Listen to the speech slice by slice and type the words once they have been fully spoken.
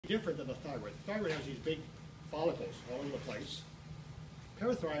different than the thyroid. The thyroid has these big follicles all over the place.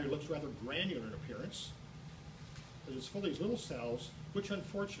 Parathyroid looks rather granular in appearance, because it's full of these little cells, which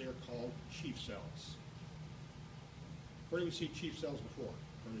unfortunately are called chief cells. Where do we see chief cells before?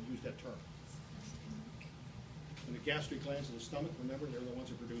 When we use that term. In the gastric glands of the stomach, remember, they're the ones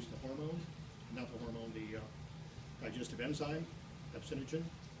that produce the hormone, not the hormone, the digestive enzyme, pepsinogen,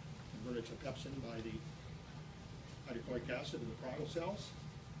 converted to pepsin by the hydrochloric acid in the parietal cells.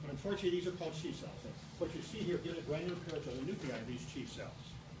 But unfortunately, these are called chief cells. And what you see here, given the granular appearance of the nuclei of these chief cells.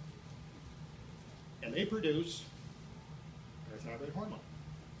 And they produce parathyroid hormone.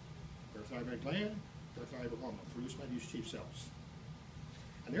 Parathyroid gland, parathyroid hormone, produced by these chief cells.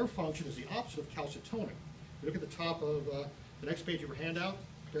 And their function is the opposite of calcitonin. If you look at the top of the next page of your handout,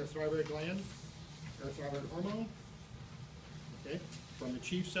 parathyroid gland, parathyroid hormone, okay, from the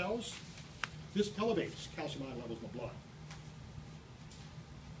chief cells. This elevates calcium ion levels in the blood.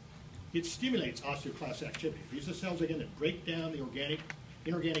 It stimulates osteoclast activity. These are cells, again, that break down the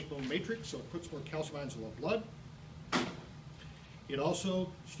inorganic bone matrix, so it puts more calcium ions in the blood. It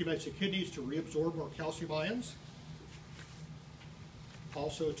also stimulates the kidneys to reabsorb more calcium ions,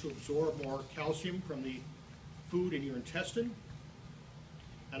 also to absorb more calcium from the food in your intestine,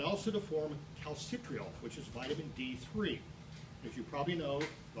 and also to form calcitriol, which is vitamin D3. As you probably know,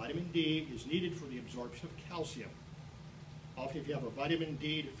 vitamin D is needed for the absorption of calcium. Often if you have a vitamin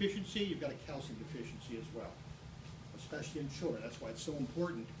D deficiency, you've got a calcium deficiency as well, especially in children. That's why it's so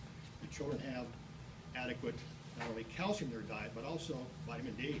important that children have adequate, not only calcium in their diet, but also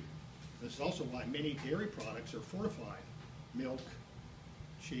vitamin D. This is also why many dairy products are fortified. Milk,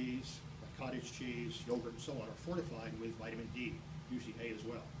 cheese, cottage cheese, yogurt, and so on are fortified with vitamin D, usually A as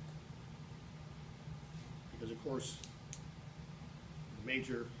well. Because of course, the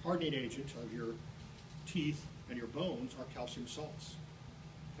major hardening agent of your teeth and your bones are calcium salts,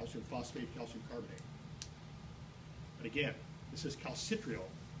 calcium phosphate, calcium carbonate. But again, this is calcitriol,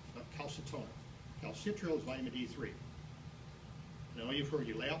 not calcitonin. Calcitriol is vitamin D3. Now you've heard,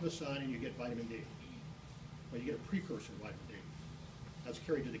 you lay out in the sun and you get vitamin D. Well, you get a precursor of vitamin D. That's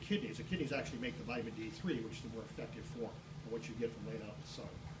carried to the kidneys. The kidneys actually make the vitamin D3, which is the more effective form of what you get from laying out in the sun.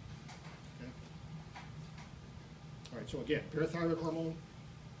 Okay? All right, so again, parathyroid hormone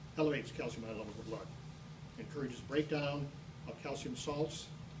elevates calcium ion levels in the blood, encourages breakdown of calcium salts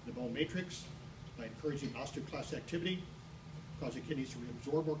in the bone matrix by encouraging osteoclast activity, causing kidneys to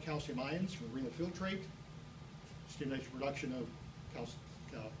reabsorb more calcium ions from renal filtrate, stimulates production of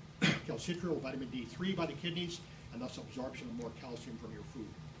calcitriol, vitamin D3 by the kidneys, and thus absorption of more calcium from your food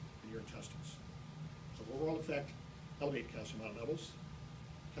in your intestines. So overall effect, elevate calcium ion levels.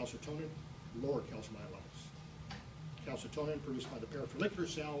 Calcitonin, lower calcium ion levels. Calcitonin produced by the parafollicular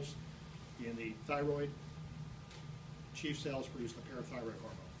cells in the thyroid. Chief cells produce the parathyroid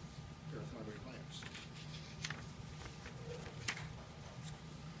hormone, parathyroid glands.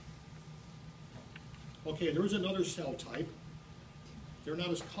 Okay, there's another cell type. They're not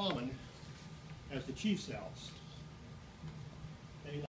as common as the chief cells.